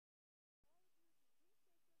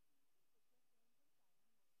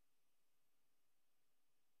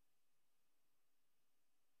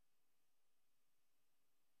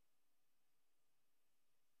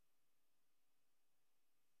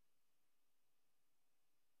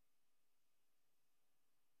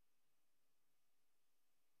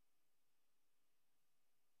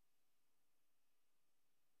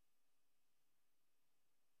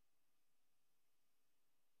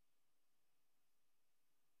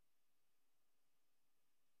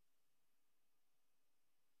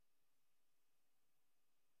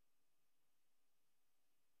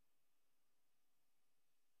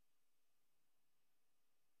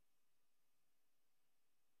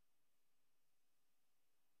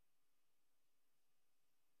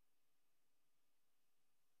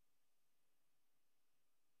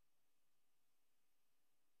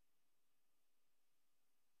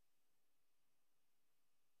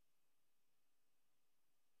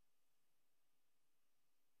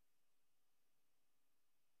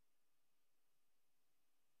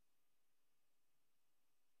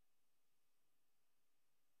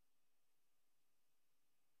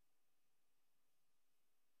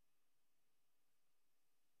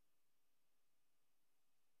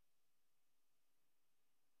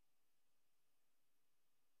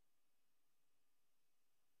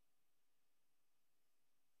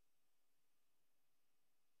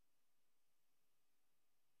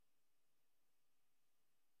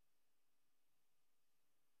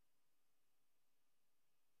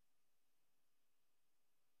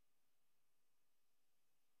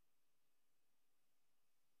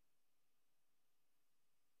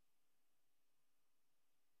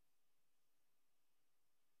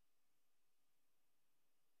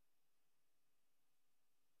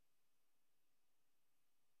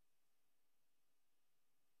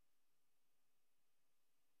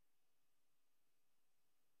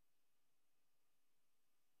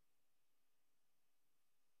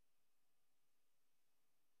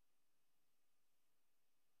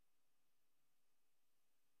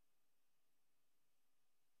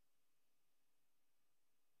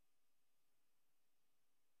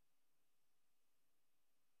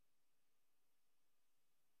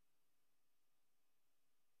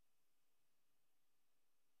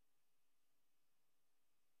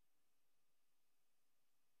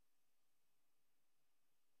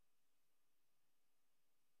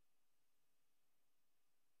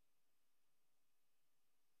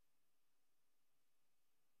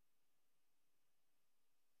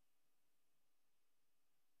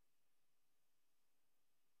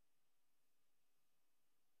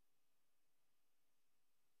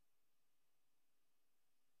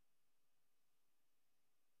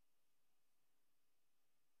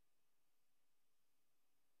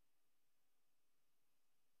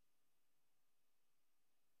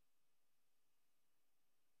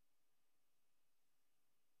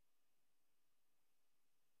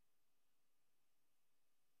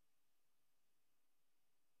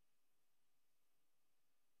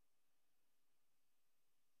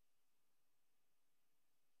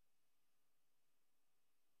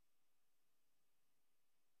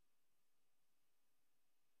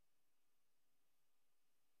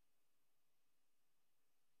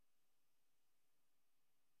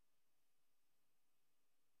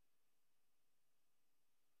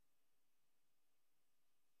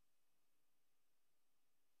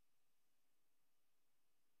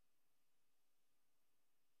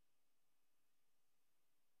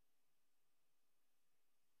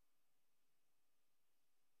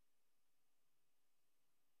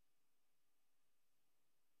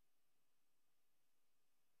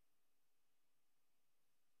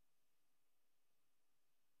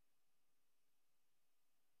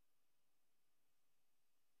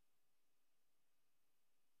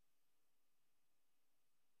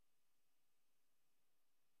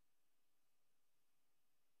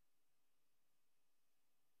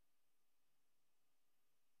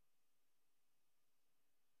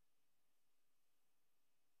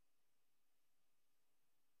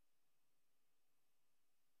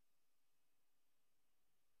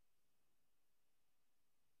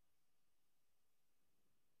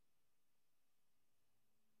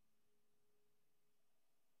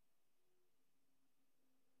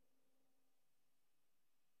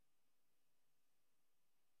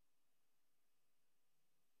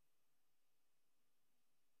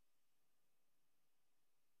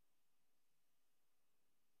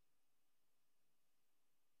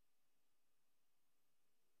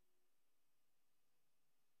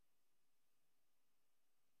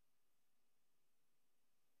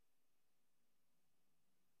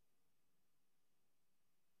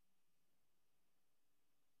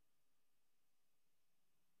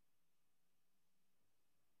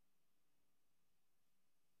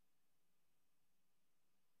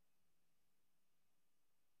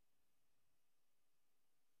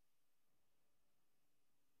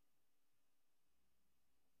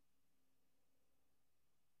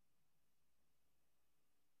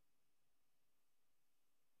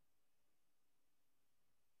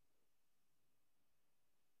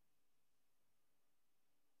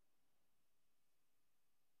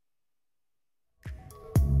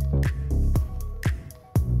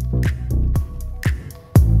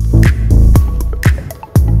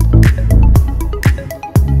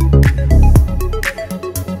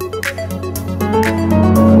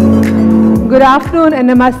Good afternoon and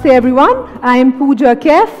namaste everyone. I am Pooja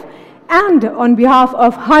Kef, and on behalf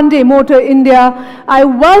of Hyundai Motor India, I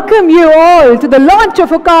welcome you all to the launch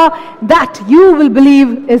of a car that you will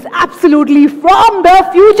believe is absolutely from the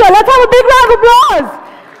future. Let's have a big round of applause,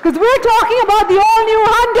 because we're talking about the all-new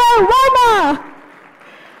Hyundai VERNA.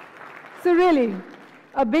 So really,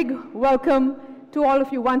 a big welcome to all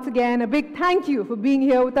of you once again. A big thank you for being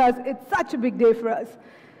here with us. It's such a big day for us.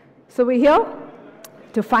 So we're here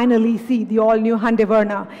to finally see the all-new Hyundai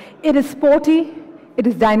VERNA. It is sporty, it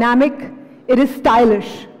is dynamic, it is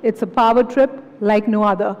stylish. It's a power trip like no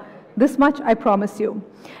other. This much I promise you.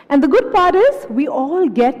 And the good part is we all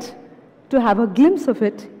get to have a glimpse of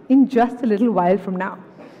it in just a little while from now.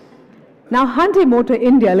 Now, Hyundai Motor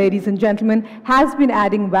India, ladies and gentlemen, has been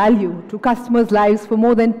adding value to customers' lives for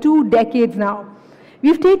more than 2 decades now.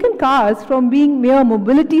 We've taken cars from being mere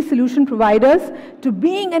mobility solution providers to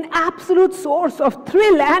being an absolute source of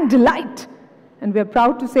thrill and delight. And we're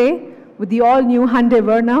proud to say, with the all-new Hyundai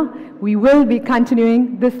VERNA, we will be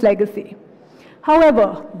continuing this legacy.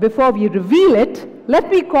 However, before we reveal it, let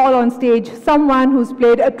me call on stage someone who's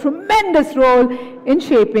played a tremendous role in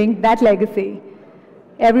shaping that legacy.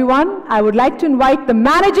 Everyone, I would like to invite the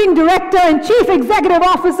Managing Director and Chief Executive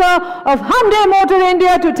Officer of Hyundai Motor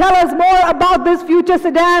India to tell us more about this future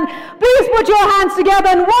sedan. Please put your hands together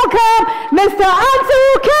and welcome Mr.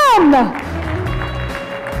 Ansu Kim.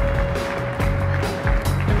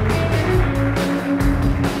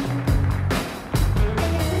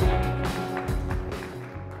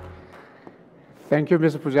 Thank you,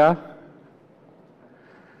 Ms. Pooja.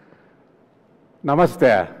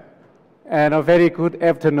 Namaste. And a very good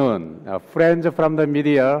afternoon, friends from the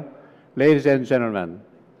media, ladies and gentlemen.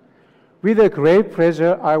 With a great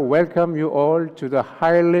pleasure, I welcome you all to the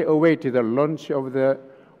highly awaited launch of the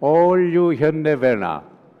all-new Hyundai VERNA.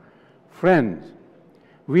 Friends,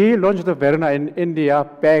 we launched the VERNA in India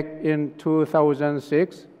back in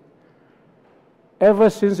 2006. Ever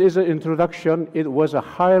since its introduction, it was a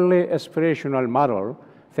highly aspirational model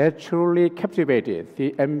that truly captivated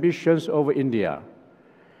the ambitions of India.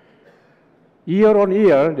 Year on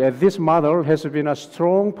year, this model has been a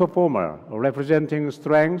strong performer, representing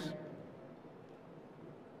strength,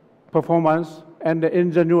 performance, and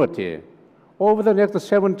ingenuity. Over the next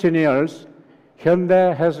 17 years,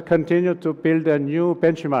 Hyundai has continued to build a new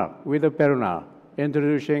benchmark with the VERNA,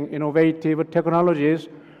 introducing innovative technologies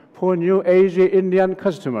for new age Indian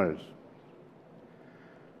customers.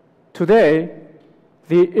 Today,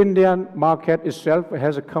 the Indian market itself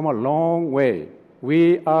has come a long way.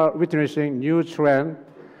 We are witnessing new trends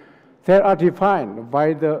that are defined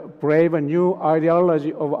by the brave new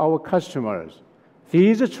ideology of our customers.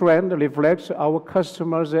 These trends reflect our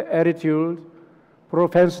customers' attitude,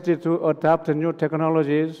 propensity to adopt new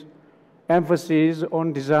technologies, emphasis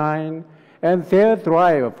on design, and their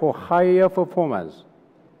drive for higher performance.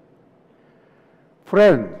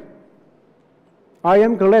 Friends, I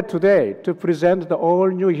am glad today to present the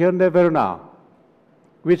all-new Hyundai VERNA,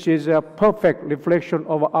 which is a perfect reflection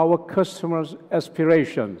of our customers'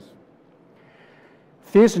 aspirations.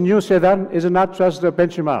 This new sedan is not just a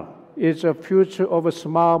benchmark, it's a future of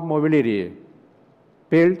smart mobility,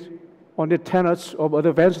 built on the tenets of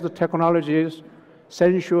advanced technologies,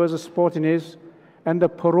 sensuous sportiness, and the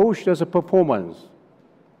ferocious performance.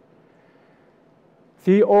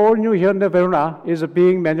 The all-new Hyundai VERNA is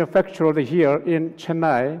being manufactured here in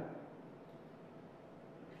Chennai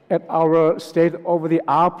at our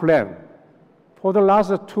state-of-the-art plant. For the last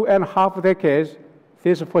 2.5 decades,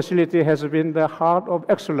 this facility has been the heart of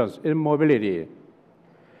excellence in mobility.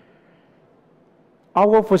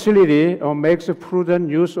 Our facility makes prudent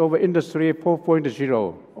use of Industry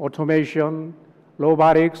 4.0, automation,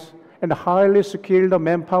 robotics, and highly skilled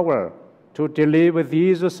manpower to deliver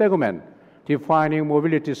these segments, defining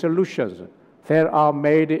mobility solutions that are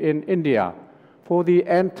made in India for the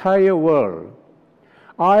entire world.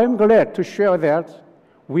 I am glad to share that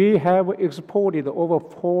we have exported over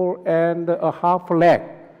 4.5 lakh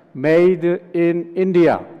made in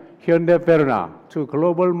India Hyundai VERNA to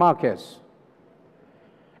global markets.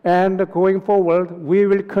 And going forward, we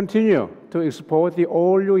will continue to export the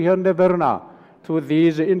all-new Hyundai VERNA to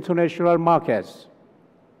these international markets.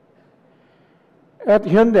 At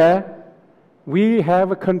Hyundai, we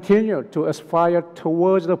have continued to aspire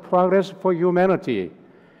towards the progress for humanity,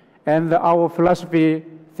 and our philosophy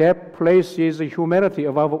that places humanity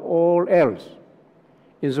above all else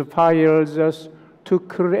inspires us to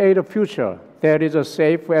create a future that is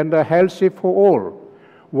safe and healthy for all,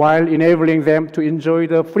 while enabling them to enjoy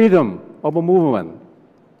the freedom of movement.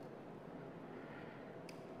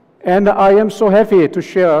 And I am so happy to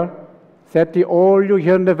share that the all-new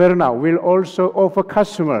Hyundai VERNA will also offer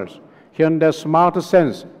customers Hyundai Smart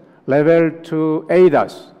Sense Level 2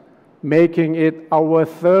 ADAS, making it our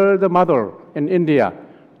third model in India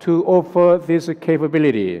to offer this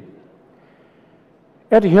capability.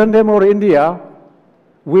 At Hyundai Motor India,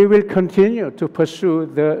 we will continue to pursue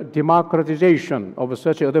the democratization of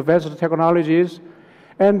such advanced technologies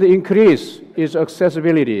and increase its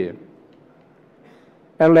accessibility.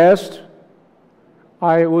 At last,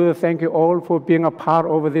 I will thank you all for being a part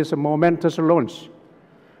of this momentous launch.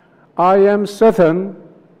 I am certain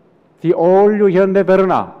the all-new Hyundai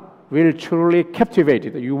VERNA will truly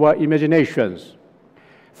captivate your imaginations.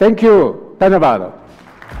 Thank you. धन्यवाद.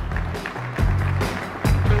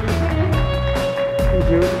 Thank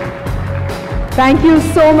you. Thank you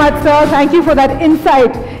so much, sir. Thank you for that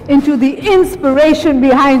insight into the inspiration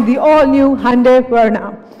behind the all-new Hyundai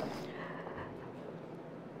VERNA.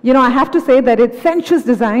 You know, I have to say that its sensuous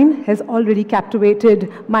design has already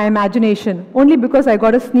captivated my imagination, only because I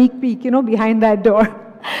got a sneak peek, behind that door.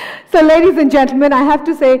 So, ladies and gentlemen, I have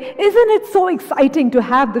to say, isn't it so exciting to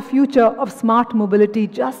have the future of smart mobility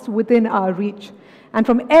just within our reach? And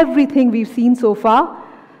from everything we've seen so far,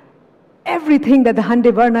 everything that the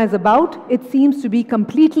Hyundai VERNA is about, it seems to be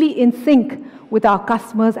completely in sync with our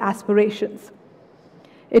customers' aspirations.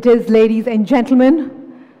 It is, ladies and gentlemen,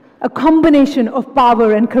 a combination of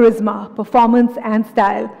power and charisma, performance and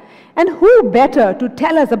style. And who better to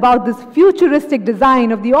tell us about this futuristic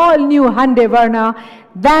design of the all-new Hyundai VERNA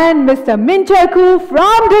than Mr. Minchal Koo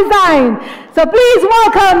from Design. So please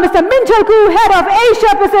welcome Mr. Minchal Koo, Head of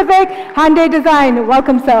Asia Pacific, Hyundai Design.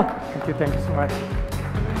 Welcome, sir. Thank you so much.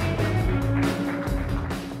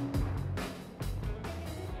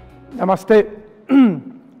 Namaste.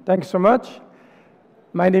 Thank you so much.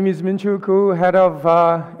 My name is Minchal Koo, Head of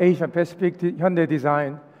Asia Pacific Hyundai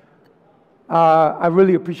Design. I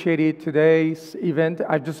really appreciate today's event.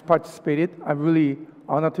 I just participated. I'm really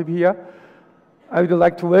honored to be here. I would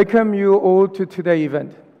like to welcome you all to today's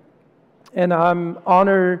event. And I'm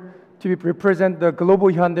honored to represent the global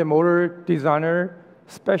Hyundai motor designer,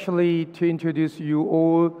 especially to introduce you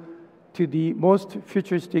all to the most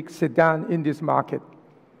futuristic sedan in this market.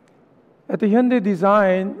 At the Hyundai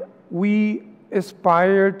Design, we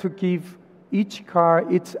aspire to give each car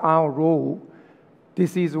its own role.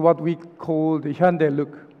 This is what we call the Hyundai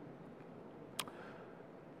look.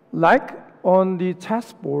 Like on the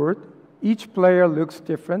chessboard, each player looks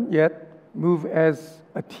different, yet move as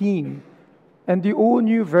a team. And the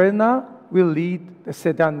all-new VERNA will lead the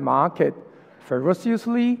sedan market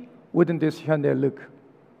ferociously within this Hyundai look.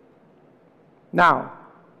 Now,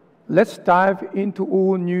 let's dive into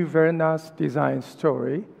all-new VERNA's design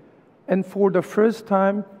story, and for the first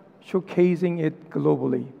time, showcasing it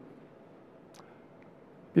globally.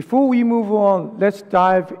 Before we move on, let's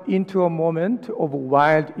dive into a moment of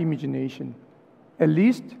wild imagination. At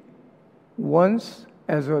least once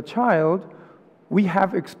as a child, we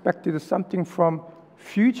have expected something from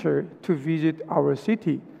future to visit our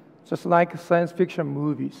city, just like science fiction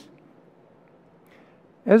movies.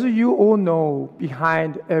 As you all know,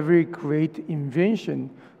 behind every great invention,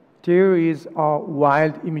 there is a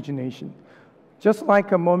wild imagination. Just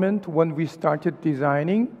like a moment when we started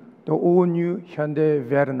designing the all-new Hyundai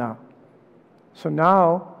VERNA. So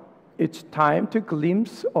now, it's time to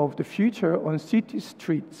glimpse of the future on city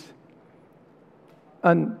streets.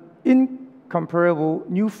 An incomparable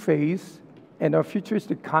new phase and a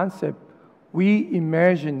futuristic concept, we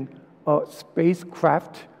imagine a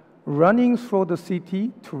spacecraft running through the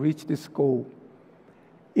city to reach this goal.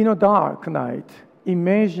 In a dark night,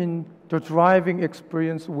 imagine the driving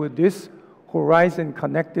experience with this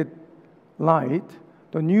horizon-connected light,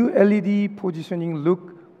 the new LED positioning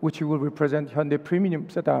look, which will represent Hyundai Premium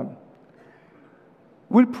Sedan,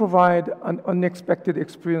 will provide an unexpected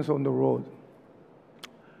experience on the road.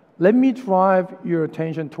 Let me drive your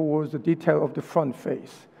attention towards the detail of the front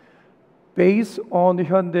face. Based on the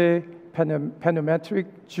Hyundai Panometric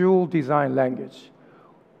dual design language,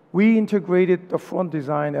 we integrated the front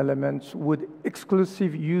design elements with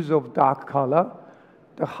exclusive use of dark color,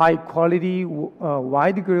 the high-quality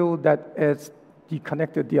wide grille that adds the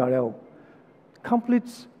connected DRL,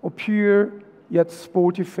 completes a pure yet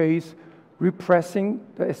sporty face, repressing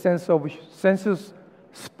the essence of sensuous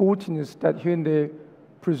sportiness that Hyundai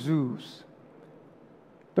pursues.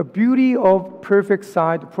 The beauty of perfect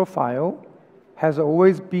side profile has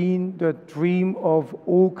always been the dream of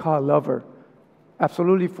all car lover,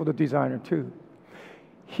 absolutely for the designer too.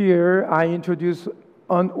 Here, I introduce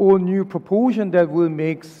an all-new proportion that will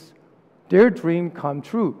make their dream come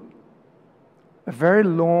true. A very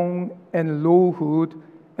long and low hood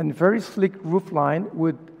and very slick roofline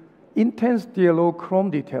with intense yellow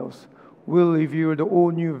chrome details will reveal the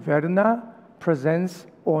all-new VERNA presence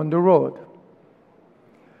on the road.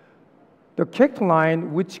 The kicked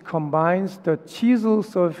line, which combines the chisel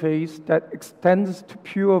surface that extends to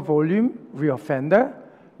pure volume rear fender,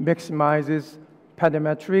 maximizes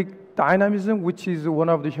pedometric dynamism, which is one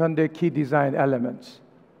of the Hyundai key design elements.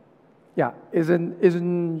 Yeah,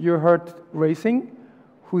 isn't you heard Racing,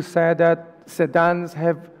 who said that sedans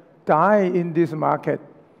have died in this market?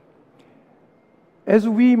 As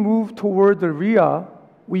we move toward the rear,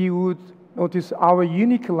 we would notice our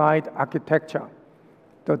unique light architecture,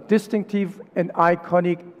 the distinctive and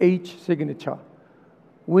iconic H signature.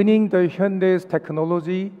 Winning the Hyundai's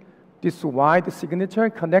technology, this wide signature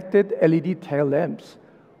connected LED tail lamps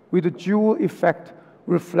with a dual effect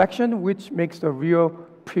reflection, which makes the rear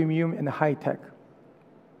premium and high-tech.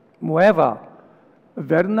 Moreover, the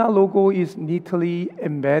VERNA logo is neatly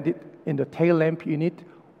embedded in the tail lamp unit,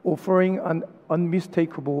 offering an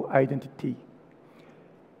unmistakable identity.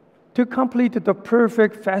 To complete the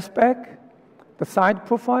perfect fastback, the side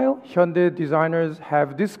profile, Hyundai designers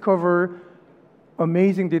have discovered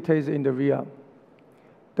amazing details in the rear.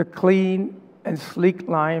 The clean and sleek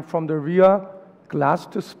line from the rear glass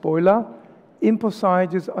to spoiler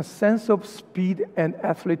emphasizes a sense of speed and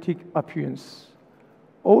athletic appearance,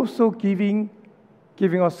 also giving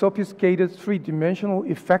a sophisticated three-dimensional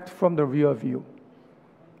effect from the rear view.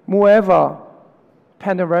 Moreover,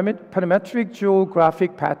 panometric dual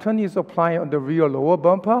graphic pattern is applied on the rear lower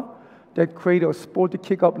bumper that create a sporty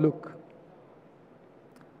kick-up look.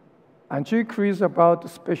 Aren't you curious about the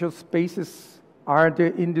special spaces are there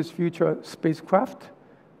in this future spacecraft?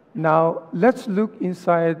 Now, let's look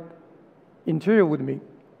inside interior with me.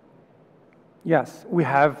 Yes, we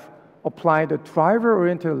have applied a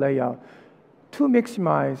driver-oriented layout to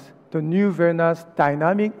maximize the new VERNA's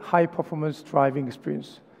dynamic high-performance driving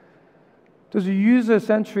experience. Those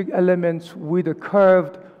user-centric elements with a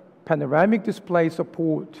curved panoramic display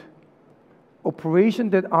support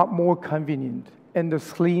operations that are more convenient, and the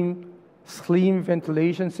slim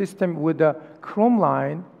ventilation system with the chrome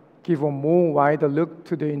line give a more wider look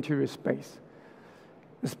to the interior space.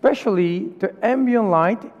 Especially the ambient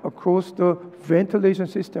light across the ventilation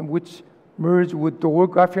system, which merge with door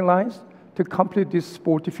graphic lines to complete this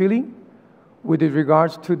sporty feeling. With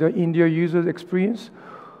regards to the interior user experience,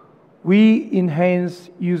 we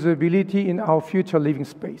enhance usability in our future living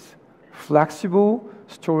space. Flexible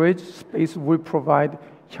storage space will provide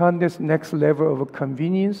Hyundai's next level of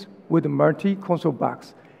convenience with a multi-console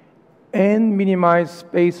box and minimize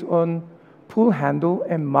space on pull handle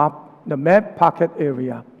and the map pocket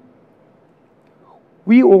area.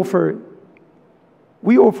 We offer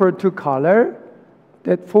two colors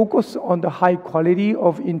that focus on the high quality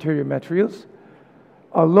of interior materials,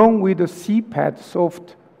 along with the C-pad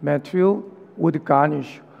soft material with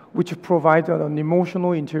garnish, which provides an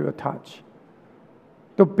emotional interior touch.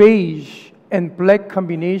 The beige and black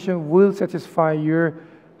combination will satisfy your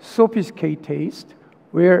sophisticated taste,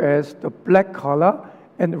 whereas the black color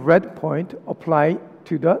and red point applied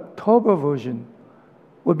to the turbo version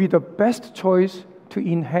will be the best choice to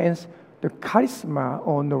enhance the charisma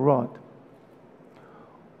on the road.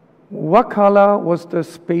 What color was the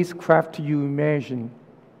spacecraft you imagined?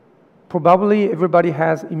 Probably everybody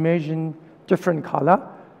has imagined different color.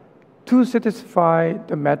 To satisfy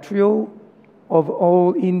the material of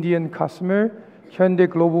all Indian customer, Hyundai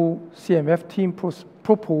Global CMF team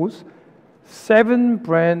proposed seven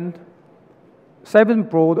broad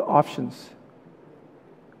options.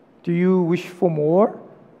 Do you wish for more?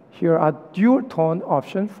 Here are dual tone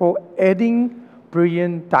options for adding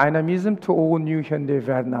brilliant dynamism to all new Hyundai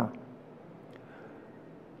VERNA.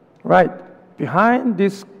 Right, behind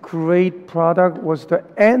this great product was the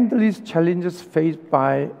endless challenges faced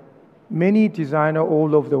by many designers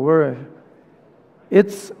all over the world.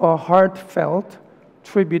 It's a heartfelt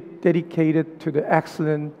tribute dedicated to the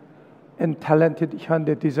excellent and talented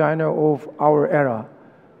Hyundai designer of our era.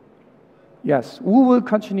 Yes, we will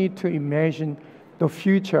continue to imagine the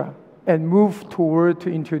future and move toward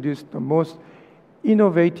to introduce the most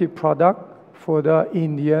innovative product for the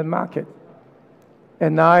Indian market.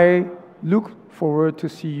 And I look forward to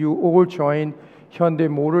see you all join Hyundai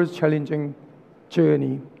Motors' challenging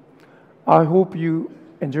journey. I hope you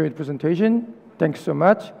enjoyed the presentation. Thanks so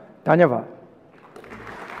much. Dhanyavad.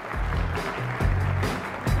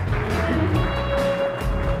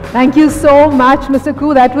 Thank you so much, Mr.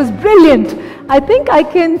 Koo. That was brilliant. I think I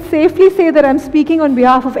can safely say that I'm speaking on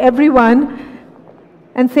behalf of everyone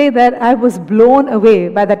and say that I was blown away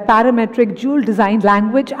by that parametric dual design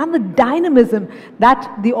language and the dynamism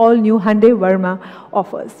that the all-new Hyundai VERNA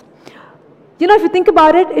offers. You know, if you think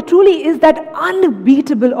about it, it truly is that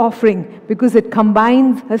unbeatable offering because it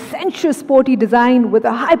combines a sensuous sporty design with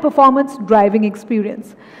a high-performance driving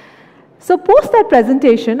experience. So post that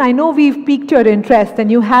presentation, I know we've piqued your interest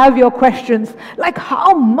and you have your questions, like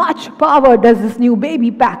how much power does this new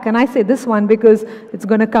baby pack? And I say this one because it's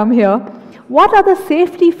going to come here. What are the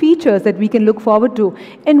safety features that we can look forward to?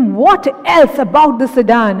 And what else about the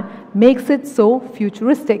sedan makes it so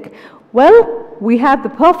futuristic? Well, we have the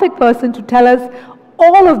perfect person to tell us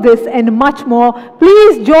all of this and much more.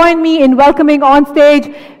 Please join me in welcoming on stage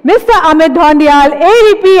Mr. Amit Dhondial,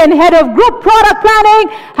 AVP and Head of Group Product Planning,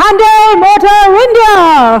 Hyundai Motor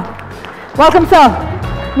India. Welcome,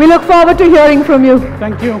 sir. We look forward to hearing from you.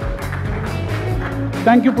 Thank you.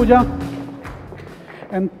 Thank you, Pooja.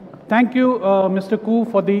 And thank you, Mr. Koo,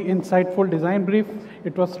 for the insightful design brief.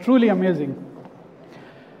 It was truly amazing.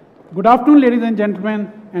 Good afternoon, ladies and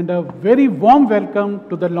gentlemen, and a very warm welcome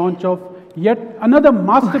to the launch of yet another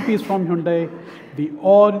masterpiece from Hyundai, the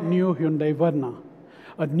all-new Hyundai VERNA,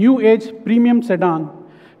 a new-age premium sedan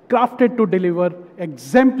crafted to deliver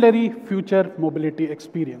exemplary future mobility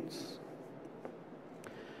experience.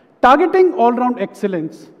 Targeting all-round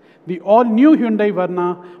excellence, the all-new Hyundai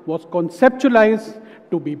VERNA was conceptualized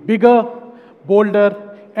to be bigger,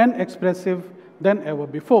 bolder, and expressive than ever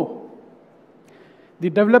before. The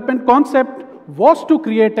development concept was to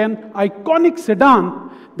create an iconic sedan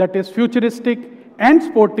that is futuristic and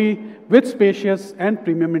sporty with spacious and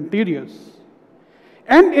premium interiors,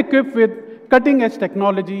 and equipped with cutting-edge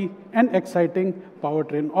technology and exciting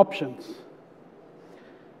powertrain options.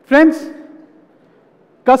 Friends,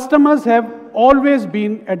 customers have always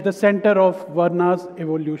been at the center of VERNA's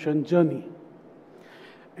evolution journey,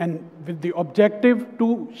 and with the objective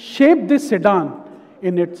to shape this sedan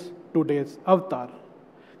in its today's avatar.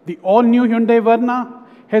 The all-new Hyundai VERNA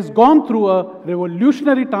has gone through a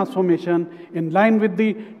revolutionary transformation in line with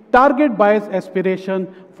the target buyer's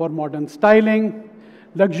aspiration for modern styling,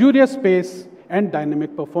 luxurious space, and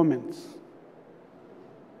dynamic performance.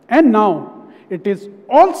 And now, it is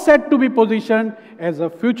all set to be positioned as a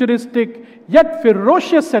futuristic yet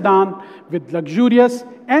ferocious sedan with luxurious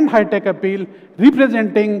and high-tech appeal,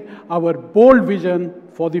 representing our bold vision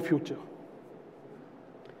for the future.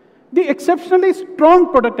 The exceptionally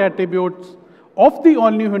strong product attributes of the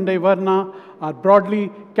all-new Hyundai VERNA are broadly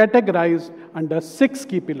categorized under 6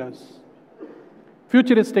 key pillars: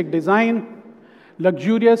 futuristic design,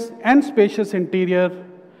 luxurious and spacious interior,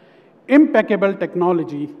 impeccable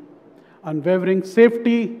technology, unwavering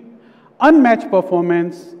safety, unmatched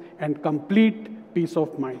performance, and complete peace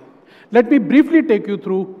of mind. Let me briefly take you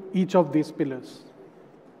through each of these pillars.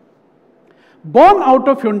 Born out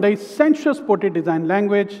of Hyundai's sensuous sporty design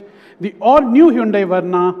language, the all-new Hyundai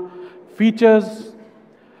VERNA features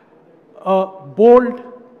a bold,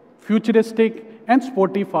 futuristic, and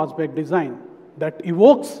sporty fastback design that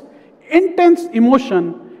evokes intense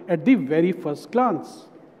emotion at the very first glance.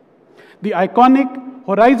 The iconic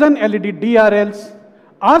Horizon LED DRLs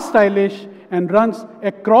are stylish and runs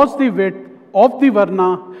across the width of the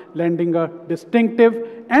VERNA, lending a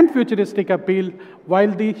distinctive and futuristic appeal,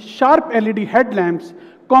 while the sharp LED headlamps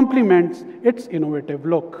complements its innovative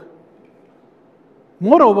look.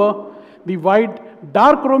 Moreover, the wide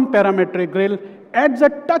dark chrome parametric grille adds a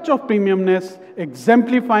touch of premiumness,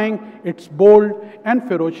 exemplifying its bold and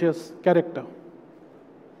ferocious character.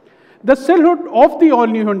 The silhouette of the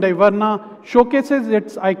all-new Hyundai VERNA showcases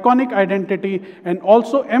its iconic identity and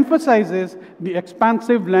also emphasizes the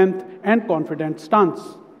expansive length and confident stance.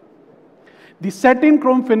 The satin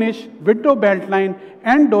chrome finish, window beltline,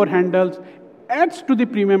 and door handles adds to the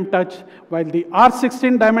premium touch, while the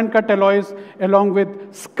R16 diamond cut alloys, along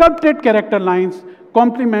with sculpted character lines,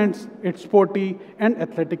 complements its sporty and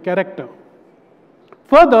athletic character.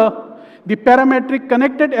 Further, the parametric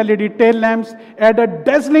connected LED tail lamps add a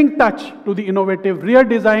dazzling touch to the innovative rear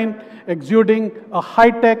design, exuding a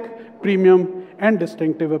high-tech, premium, and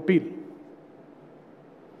distinctive appeal.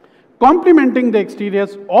 Complementing the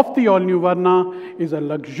exteriors of the all-new VERNA is a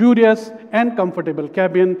luxurious and comfortable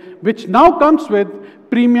cabin, which now comes with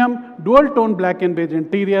premium dual-tone black and beige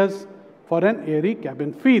interiors for an airy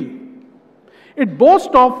cabin feel. It boasts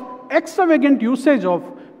of extravagant usage of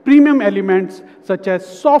premium elements such as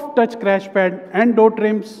soft touch crash pad and door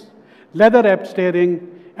trims, leather-wrapped steering,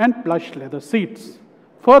 and plush leather seats.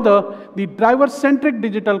 Further, the driver-centric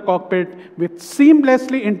digital cockpit with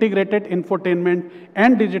seamlessly integrated infotainment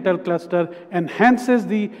and digital cluster enhances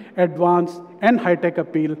the advanced and high-tech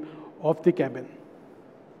appeal of the cabin.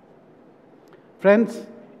 Friends,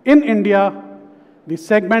 in India, the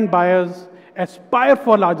segment buyers aspire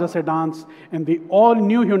for larger sedans, and the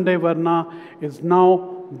all-new Hyundai VERNA is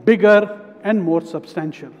now bigger, and more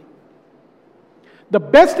substantial. The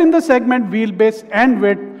best in the segment, wheelbase and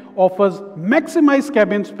width, offers maximized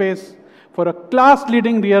cabin space for a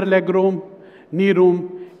class-leading rear legroom, knee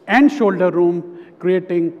room, and shoulder room,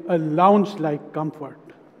 creating a lounge-like comfort.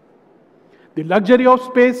 The luxury of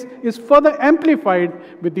space is further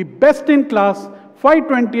amplified with the best-in-class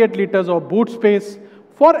 528 liters of boot space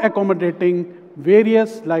for accommodating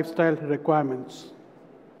various lifestyle requirements.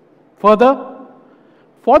 Further,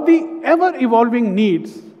 for the ever-evolving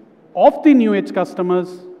needs of the new age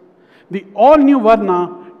customers, the all-new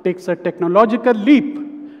Verna takes a technological leap,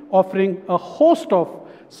 offering a host of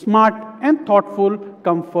smart and thoughtful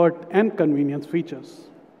comfort and convenience features.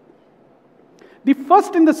 The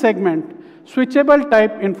first in the segment, switchable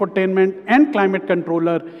type infotainment and climate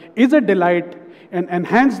controller, is a delight and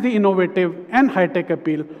enhances the innovative and high-tech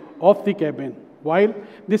appeal of the cabin, while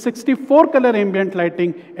the 64-color ambient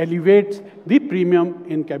lighting elevates the premium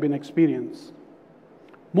in-cabin experience.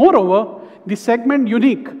 Moreover, the segment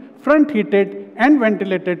unique front-heated and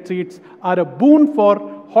ventilated seats are a boon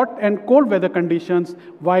for hot and cold weather conditions,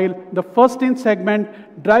 while the first-in segment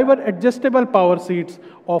driver-adjustable power seats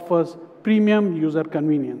offers premium user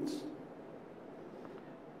convenience.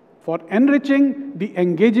 For enriching the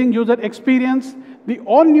engaging user experience, the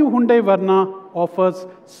all-new Hyundai Verna offers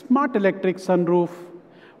smart electric sunroof,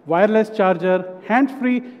 wireless charger,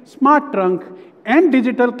 hands-free smart trunk, and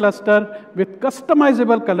digital cluster with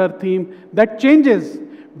customizable color theme that changes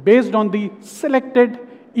based on the selected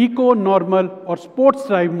eco, normal, or sports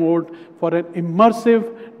drive mode for an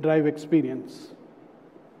immersive drive experience.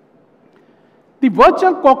 The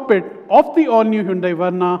virtual cockpit of the all-new Hyundai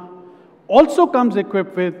Verna also comes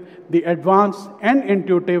equipped with the advanced and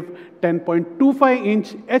intuitive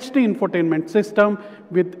 10.25-inch HD infotainment system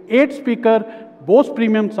with 8-speaker Bose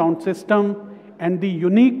premium sound system and the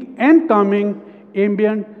unique and calming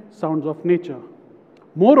ambient sounds of nature.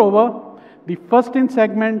 Moreover, the first-in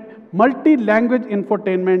segment multi-language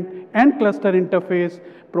infotainment and cluster interface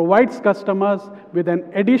provides customers with an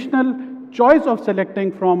additional choice of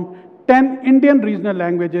selecting from 10 Indian regional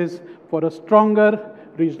languages for a stronger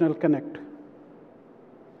regional connect.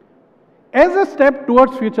 As a step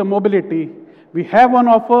towards future mobility, we have on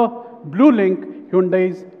offer BlueLink,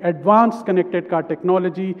 Hyundai's advanced connected car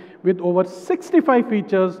technology with over 65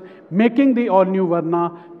 features, making the all-new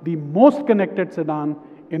Verna the most connected sedan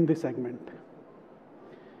in the segment.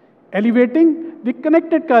 Elevating the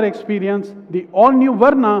connected car experience, the all-new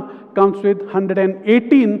Verna comes with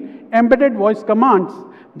 118 embedded voice commands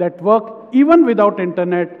that work even without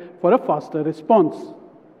internet for a faster response.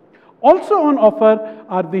 Also on offer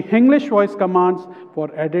are the English voice commands for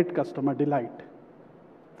added customer delight.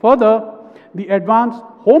 Further, the advanced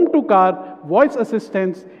home-to-car voice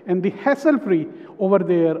assistance and the hassle-free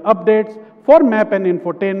over-the-air updates for map and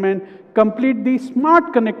infotainment complete the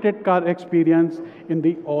smart connected car experience in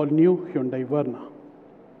the all-new Hyundai Verna.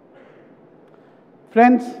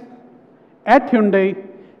 Friends, at Hyundai,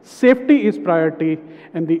 safety is priority,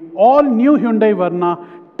 and the all-new Hyundai Verna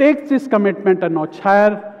takes this commitment a notch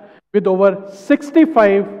higher with over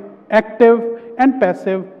 65 active and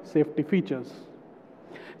passive safety features.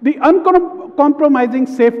 The uncompromising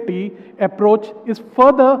safety approach is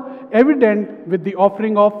further evident with the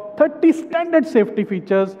offering of 30 standard safety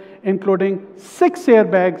features, including 6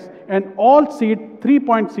 airbags and all-seat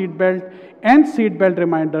 3-point seat belt and seat belt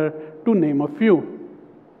reminder, to name a few.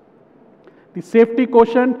 The safety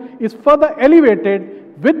quotient is further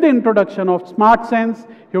elevated with the introduction of SmartSense,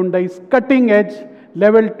 Hyundai's cutting-edge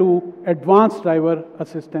Level 2 advanced driver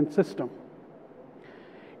assistance system.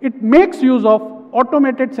 It makes use of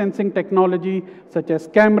automated sensing technology such as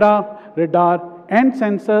camera, radar, and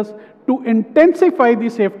sensors to intensify the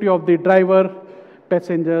safety of the driver,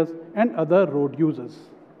 passengers, and other road users.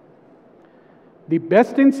 The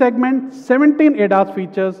best-in segment 17 ADAS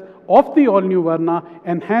features of the all-new Verna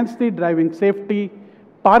enhance the driving safety,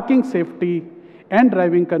 parking safety, and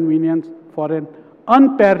driving convenience for an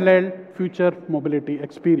unparalleled future mobility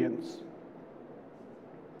experience.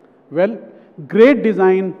 Well, great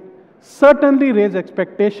design certainly raise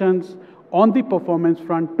expectations on the performance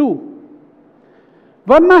front too.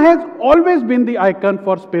 Verna has always been the icon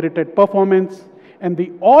for spirited performance, and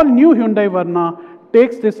the all-new Hyundai Verna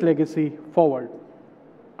takes this legacy forward.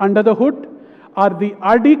 Under the hood are the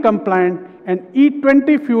RD-compliant and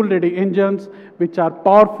E20 fuel-ready engines, which are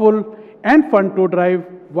powerful and fun to drive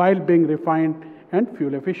while being refined and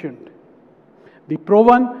fuel efficient. The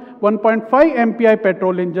proven 1.5 MPI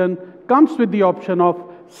petrol engine comes with the option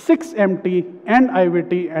of 6 MT and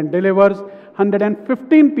IVT and delivers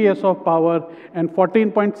 115 PS of power and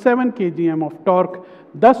 14.7 kgm of torque,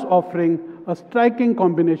 thus offering a striking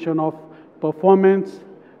combination of performance,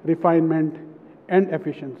 refinement, and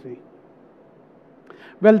efficiency.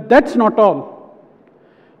 Well, that's not all.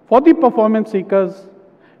 For the performance seekers,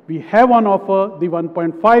 we have on offer the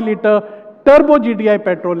 1.5-liter turbo GDI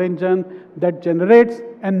petrol engine that generates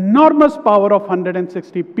enormous power of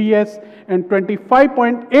 160 PS and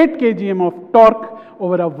 25.8 kgm of torque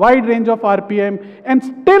over a wide range of RPM and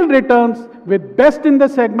still returns with best in the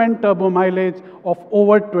segment turbo mileage of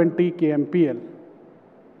over 20 kmpl.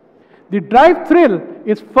 The drive thrill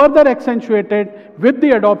is further accentuated with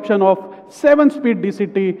the adoption of 7-speed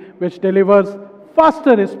DCT, which delivers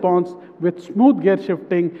faster response with smooth gear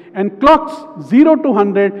shifting and clocks 0 to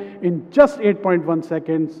 100 in just 8.1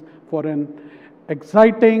 seconds for an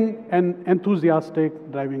exciting and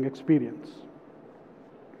enthusiastic driving experience.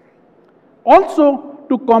 Also,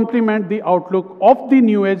 to complement the outlook of the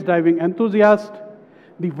new age driving enthusiast,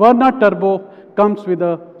 the Verna Turbo comes with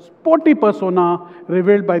a sporty persona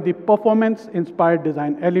revealed by the performance-inspired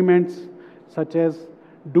design elements such as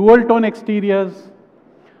dual-tone exteriors,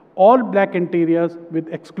 all-black interiors with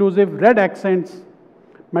exclusive red accents,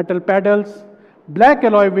 metal pedals, black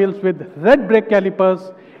alloy wheels with red brake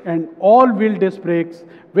calipers, and all-wheel disc brakes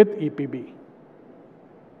with EPB.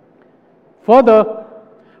 Further,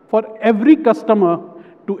 for every customer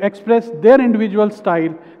to express their individual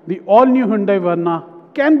style, the all-new Hyundai Verna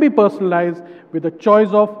can be personalized with a choice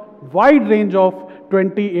of wide range of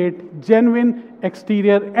 28 genuine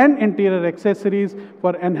exterior and interior accessories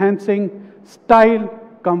for enhancing style,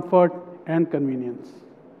 comfort, and convenience.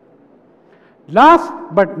 Last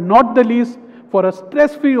but not the least, for a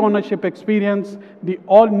stress-free ownership experience, the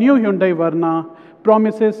all-new Hyundai Verna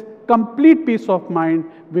promises complete peace of mind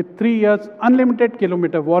with 3 years unlimited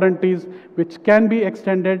kilometer warranties, which can be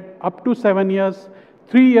extended up to 7 years,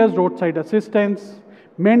 3 years roadside assistance,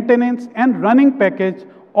 maintenance and running package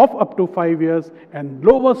of up to 5 years, and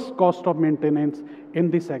lowest cost of maintenance in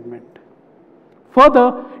the segment.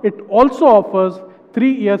 Further, it also offers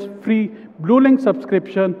 3 years free BlueLink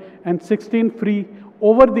subscription and 16 free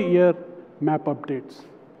over-the-air map updates.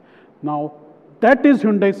 Now, that is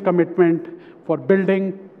Hyundai's commitment for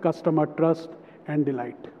building customer trust and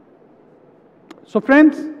delight. So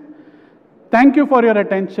friends, thank you for your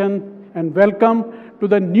attention and welcome to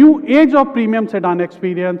the new age of premium sedan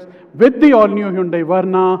experience with the all-new Hyundai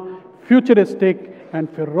Verna, Futuristic and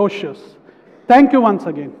Ferocious. Thank you once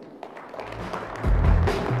again.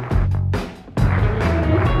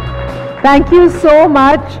 Thank you so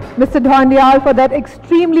much, Mr. Dhondial, for that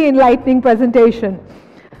extremely enlightening presentation.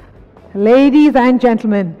 Ladies and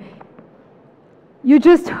gentlemen, you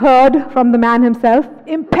just heard from the man himself,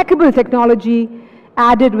 impeccable technology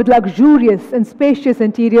added with luxurious and spacious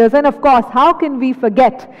interiors. And of course, how can we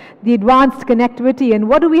forget the advanced connectivity? And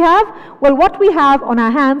what do we have? Well, what we have on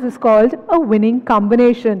our hands is called a winning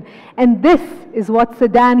combination. And this is what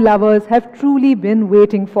sedan lovers have truly been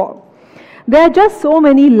waiting for. There are just so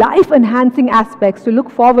many life-enhancing aspects to look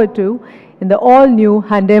forward to in the all-new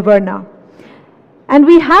Hyundai Verna. And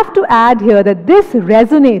we have to add here that this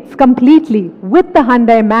resonates completely with the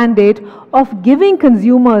Hyundai mandate of giving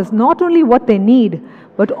consumers not only what they need,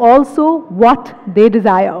 but also what they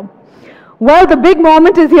desire. Well, the big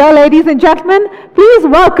moment is here, ladies and gentlemen. Please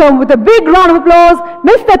welcome with a big round of applause,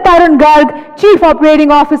 Mr. Tarun Garg, Chief Operating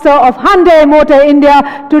Officer of Hyundai Motor India,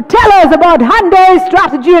 to tell us about Hyundai's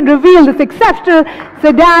strategy and reveal this exceptional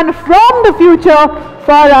sedan from the future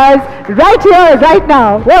for us right here, right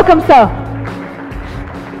now. Welcome, sir.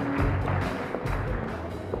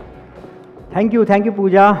 Thank you,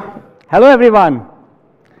 Pooja. Hello, everyone.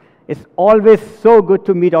 It's always so good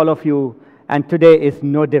to meet all of you, and today is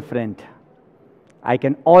no different. I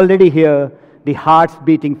can already hear the hearts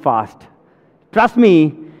beating fast. Trust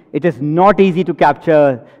me, it is not easy to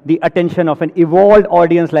capture the attention of an evolved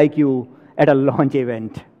audience like you at a launch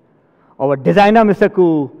event. Our designer, Mr.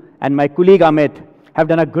 Koo, and my colleague Amit have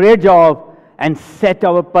done a great job and set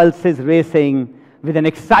our pulses racing with an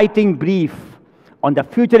exciting brief on the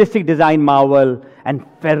futuristic design marvel and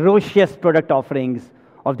ferocious product offerings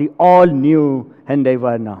of the all-new Hyundai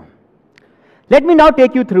Verna. Let me now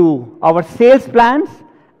take you through our sales plans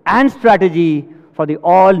and strategy for the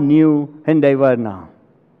all-new Hyundai Verna.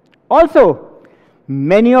 Also,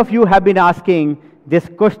 many of you have been asking this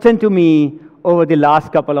question to me over the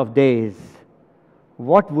last couple of days.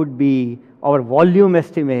 What would be our volume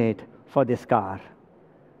estimate for this car?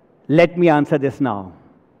 Let me answer this now.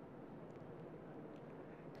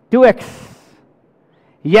 2x.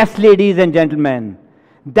 Yes, ladies and gentlemen,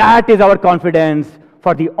 that is our confidence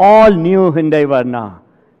for the all-new Hyundai Verna.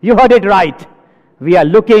 You heard it right. We are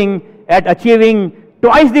looking at achieving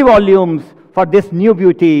twice the volumes for this new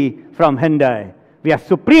beauty from Hyundai. We are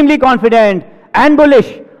supremely confident and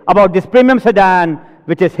bullish about this premium sedan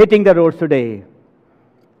which is hitting the roads today.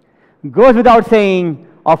 Goes without saying,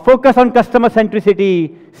 our focus on customer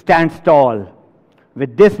centricity stands tall.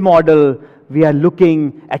 With this model, we are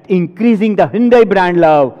looking at increasing the Hyundai brand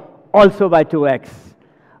love also by 2x.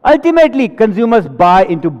 Ultimately, consumers buy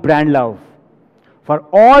into brand love. For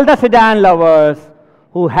all the sedan lovers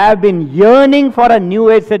who have been yearning for a new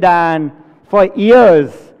age sedan for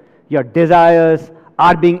years, your desires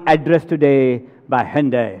are being addressed today by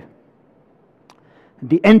Hyundai.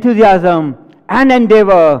 The enthusiasm and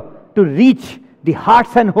endeavor to reach the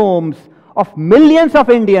hearts and homes of millions of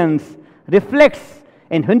Indians reflects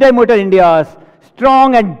in Hyundai Motor India's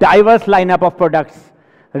strong and diverse lineup of products,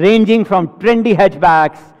 ranging from trendy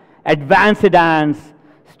hatchbacks, advanced sedans,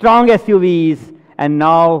 strong SUVs, and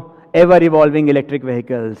now ever-evolving electric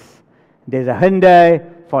vehicles. There's a Hyundai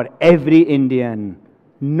for every Indian.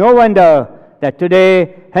 No wonder that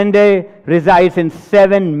today Hyundai resides in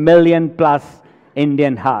 7 million plus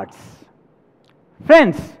Indian hearts.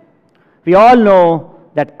 Friends, we all know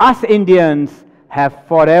that us Indians have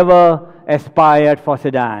forever aspired for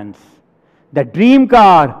sedans. The dream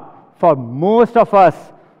car for most of us,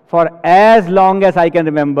 for as long as I can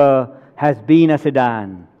remember, has been a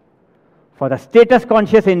sedan. For the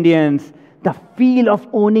status-conscious Indians, the feel of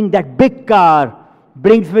owning that big car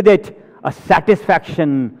brings with it a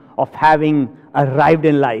satisfaction of having arrived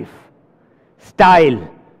in life. Style,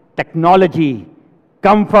 technology,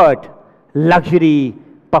 comfort, luxury,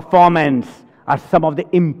 performance are some of the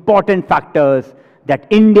important factors that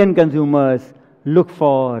Indian consumers look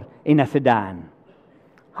for in a sedan.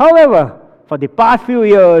 However, for the past few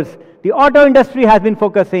years, the auto industry has been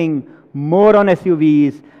focusing more on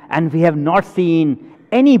SUVs, and we have not seen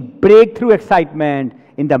any breakthrough excitement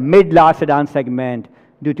in the mid-large sedan segment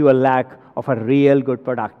due to a lack of a real good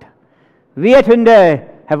product. We at Hyundai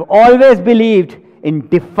have always believed in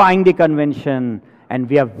defying the convention, and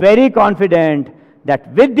we are very confident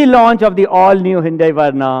that with the launch of the all-new Hyundai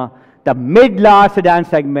VERNA, the mid-large sedan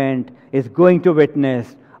segment is going to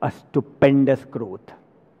witness a stupendous growth.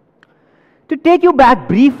 To take you back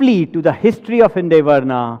briefly to the history of Hyundai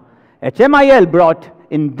VERNA, HMIL brought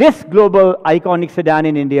in this global iconic sedan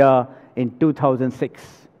in India in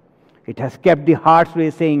 2006. It has kept the hearts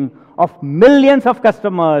racing of millions of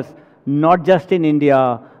customers, not just in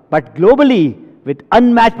India, but globally, with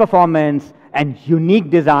unmatched performance and unique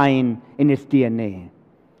design in its DNA.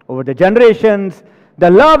 Over the generations, the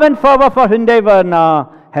love and fervor for Hyundai VERNA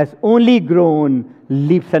has only grown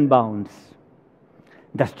leaps and bounds.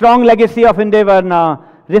 The strong legacy of Hyundai VERNA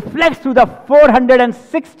reflects through the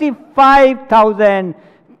 465,000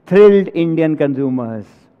 thrilled Indian consumers.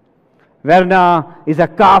 VERNA is a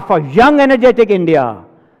car for young, energetic India.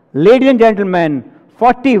 Ladies and gentlemen,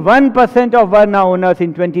 41% of VERNA owners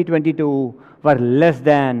in 2022 were less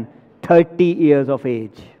than 30 years of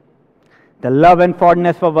age. The love and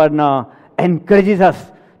fondness for VERNA encourages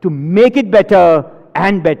us to make it better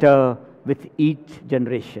and better with each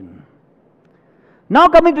generation. Now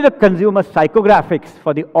coming to the consumer psychographics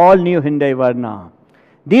for the all-new Hyundai VERNA.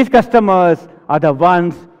 These customers are the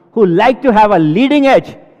ones who like to have a leading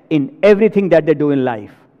edge in everything that they do in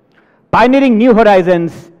life. Pioneering new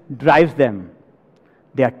horizons drives them.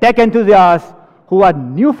 They are tech enthusiasts who are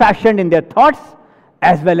new-fashioned in their thoughts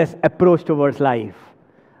as well as approach towards life.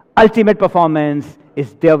 Ultimate performance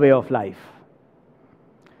is their way of life.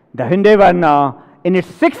 The Hyundai VERNA, in its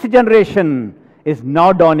 6th generation, is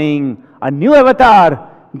now donning a new avatar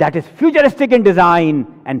that is futuristic in design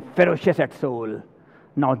and ferocious at soul.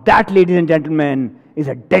 Now that, ladies and gentlemen, is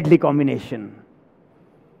a deadly combination.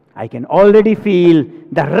 I can already feel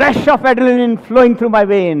the rush of adrenaline flowing through my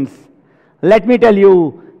veins. Let me tell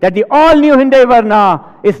you that the all-new Hyundai VERNA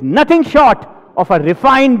is nothing short of a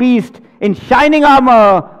refined beast in shining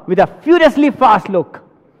armor with a furiously fast look.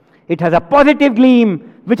 It has a positive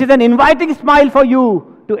gleam, which is an inviting smile for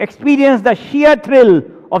you to experience the sheer thrill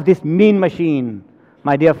of this mean machine.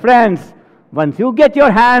 My dear friends, once you get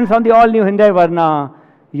your hands on the all-new Hyundai VERNA,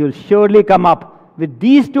 you'll surely come up with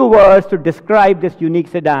these two words to describe this unique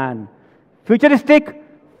sedan: futuristic,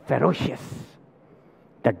 ferocious.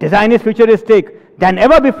 The design is futuristic than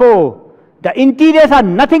ever before. The interiors are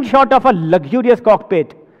nothing short of a luxurious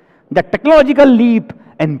cockpit. The technological leap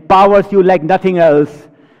empowers you like nothing else.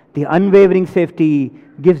 The unwavering safety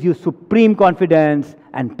gives you supreme confidence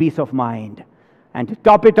and peace of mind. And to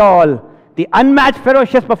top it all, the unmatched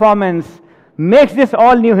ferocious performance makes this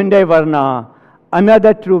all-new Hyundai VERNA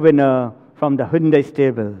another true winner from the Hyundai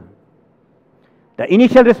stable. The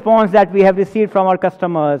initial response that we have received from our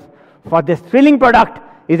customers for this thrilling product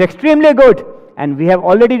is extremely good, and we have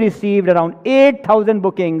already received around 8,000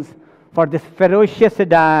 bookings for this Ferocious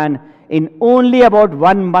sedan in only about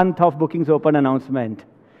 1 month of bookings open announcement.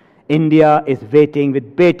 India is waiting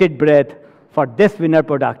with bated breath for this winner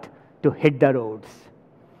product to hit the roads.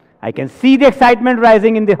 I can see the excitement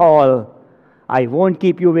rising in the hall. I won't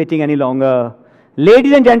keep you waiting any longer.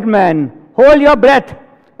 Ladies and gentlemen, hold your breath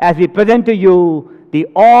as we present to you the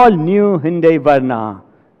all-new Hyundai VERNA,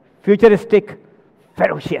 Futuristic,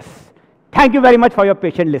 Ferocious. Thank you very much for your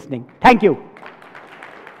patient listening. Thank you.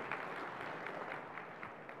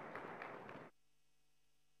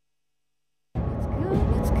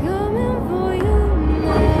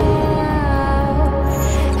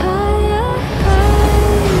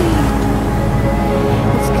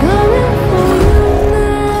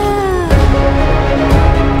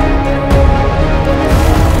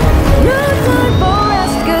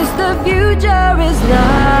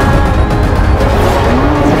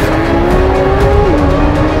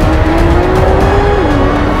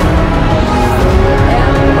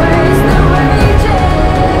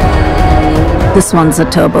 This one's a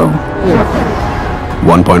turbo.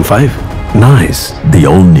 1.5? Nice. The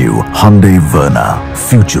all-new Hyundai VERNA.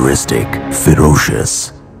 Futuristic.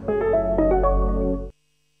 Ferocious.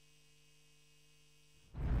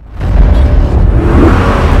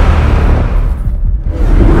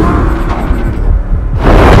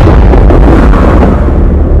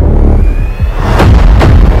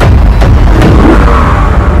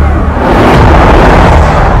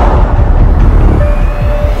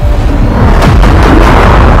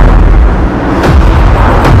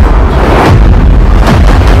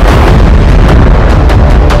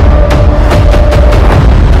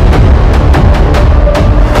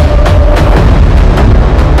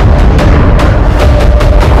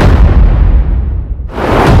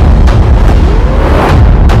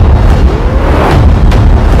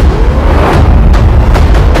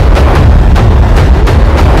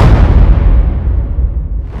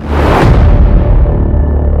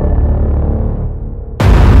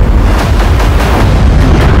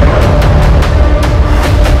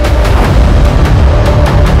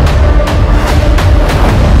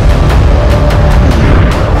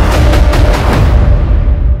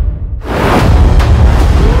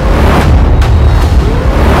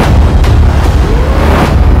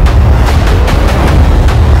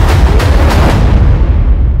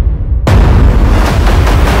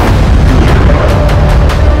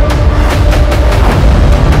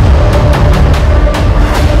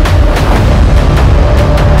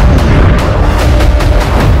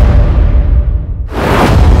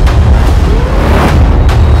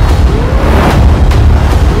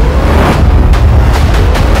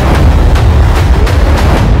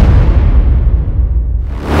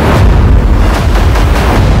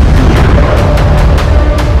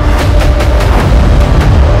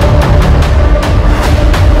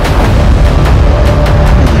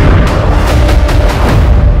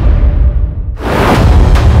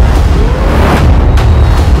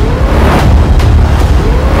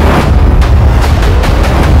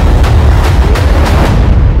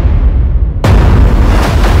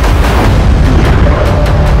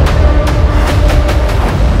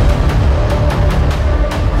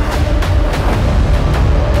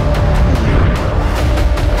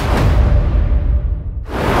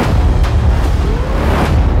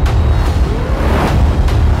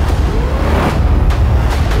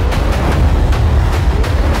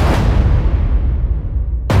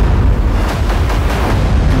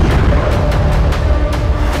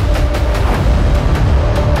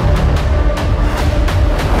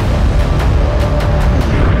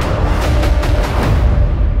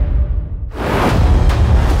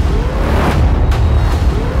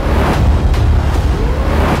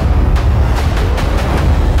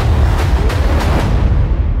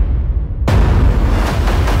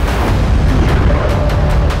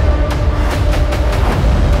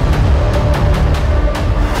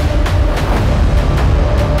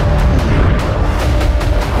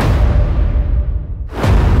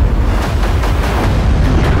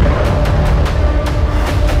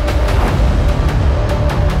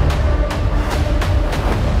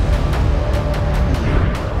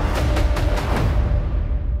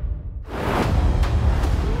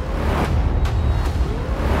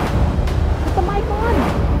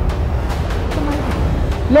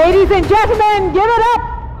 Ladies and gentlemen, give it up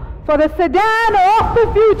for the sedan of the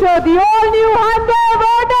future, the all-new Hyundai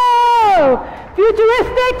VERNA!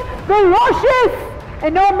 Futuristic, ferocious,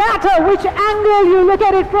 and no matter which angle you look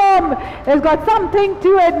at it from, it's got something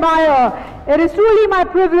to admire. It is truly my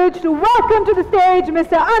privilege to welcome to the stage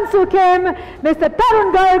Mr. Ansul Kim, Mr.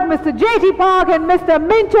 Tarun Garg, Mr. J.T. Park, and Mr.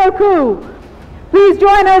 Mincho Koo. Please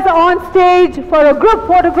join us on stage for a group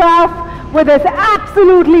photograph with this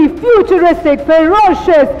absolutely futuristic,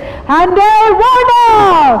 ferocious Hyundai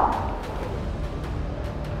VERNA.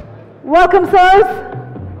 Welcome, sirs.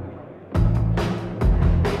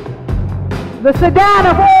 The sedan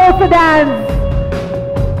of all sedans.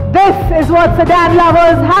 This is what sedan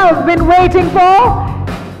lovers have been waiting for.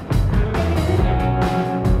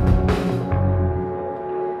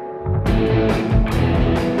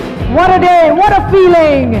 What a day, what a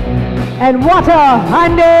feeling, and what a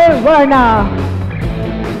Hyundai VERNA.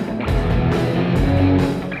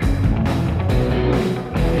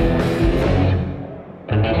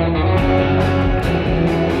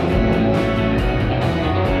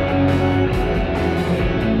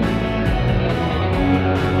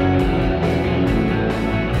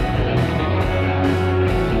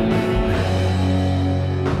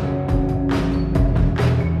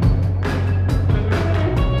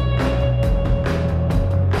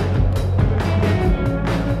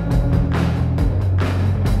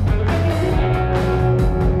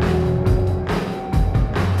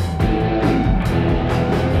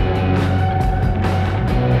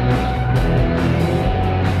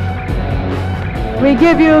 We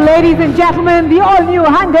give you, ladies and gentlemen, the all-new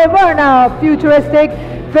Hyundai VERNA Futuristic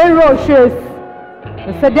Ferocious,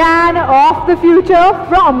 the sedan of the future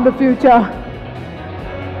from the future.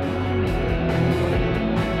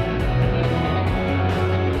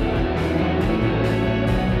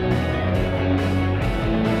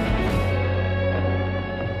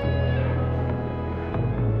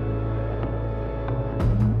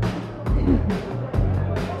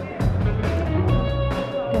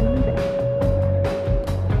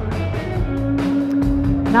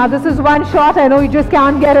 Now this is one shot I know you just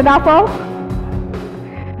can't get enough of.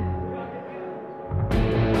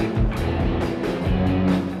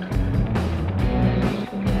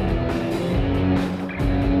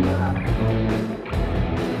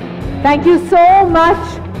 Thank you so much,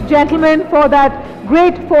 gentlemen, for that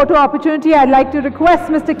great photo opportunity. I'd like to request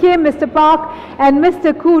Mr. Kim, Mr. Park and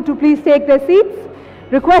Mr. Koo to please take their seats.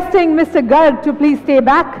 Requesting Mr. Garg to please stay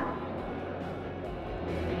back.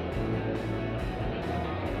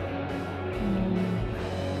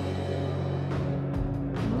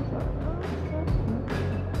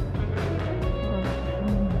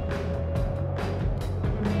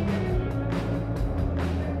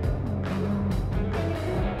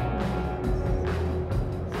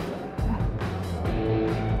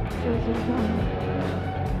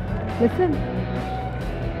 Listen.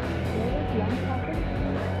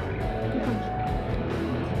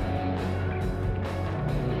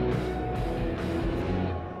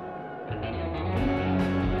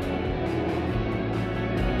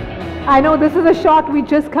 I know this is a shot we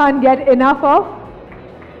just can't get enough of.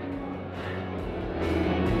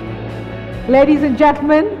 Ladies and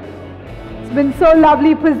gentlemen, it's been so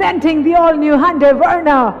lovely presenting the all-new Hyundai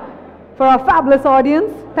VERNA for our fabulous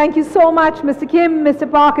audience. Thank you so much, Mr. Kim, Mr.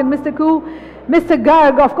 Park and Mr. Koo. Mr.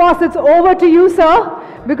 Garg, of course it's over to you, sir,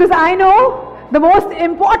 because I know the most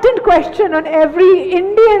important question on every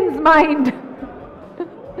Indian's mind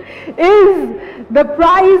is the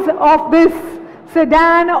price of this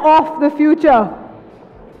sedan of the future.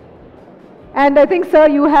 And I think, sir,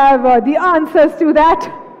 you have the answers to that.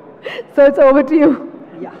 So it's over to you.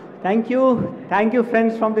 Yeah, thank you. Thank you,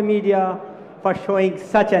 friends from the media, for showing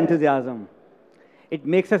such enthusiasm. It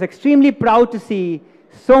makes us extremely proud to see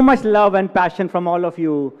so much love and passion from all of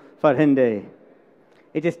you for Hyundai.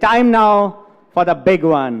 It is time now for the big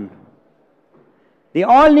one. The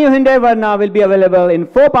all-new Hyundai VERNA will be available in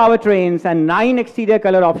 4 powertrains and 9 exterior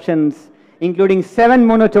color options, including 7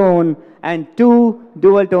 monotone and 2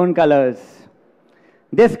 dual-tone colors.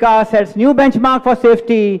 This car sets new benchmark for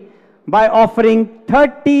safety by offering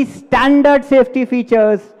 30 standard safety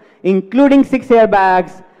features, including 6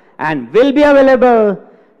 airbags, and will be available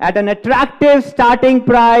at an attractive starting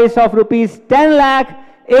price of rupees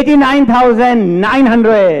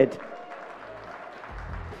 10,89,900.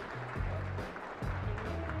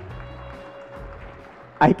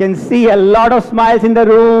 I can see a lot of smiles in the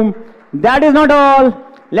room. That is not all.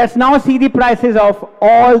 Let's now see the prices of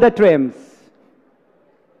all the trims.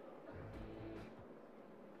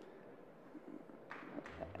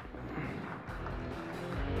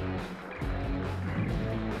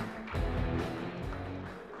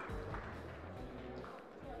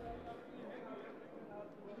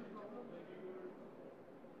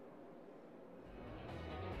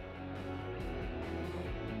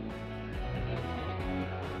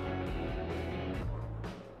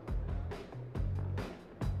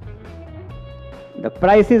 The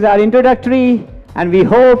prices are introductory, and we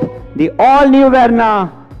hope the all-new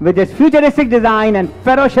VERNA with its futuristic design and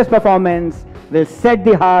ferocious performance, will set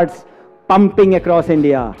the hearts pumping across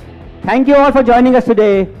India. Thank you all for joining us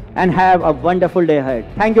today and have a wonderful day ahead.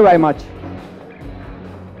 Thank you very much.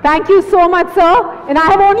 Thank you so much, sir. And I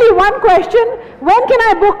have only one question. When can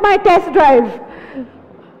I book my test drive?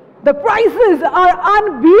 The prices are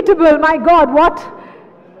unbeatable. My God, what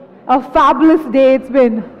a fabulous day it's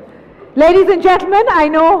been. Ladies and gentlemen, I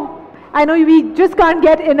know we just can't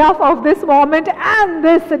get enough of this moment and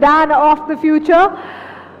this sedan of the future.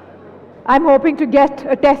 I'm hoping to get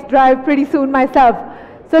a test drive pretty soon myself.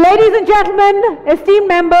 So ladies and gentlemen, esteemed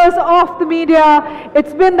members of the media,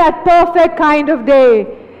 it's been that perfect kind of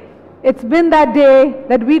day. It's been that day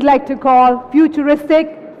that we'd like to call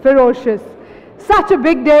futuristic, ferocious. Such a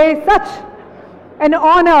big day, such an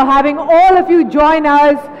honor having all of you join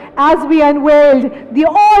us as we unveiled the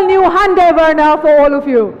all-new Hyundai VERNA for all of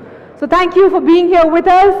you. So thank you for being here with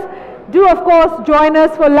us. Do, of course, join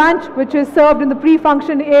us for lunch, which is served in the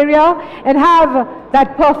pre-function area, and have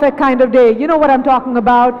that perfect kind of day. You know what I'm talking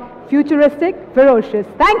about. Futuristic, ferocious.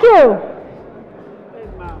 Thank you.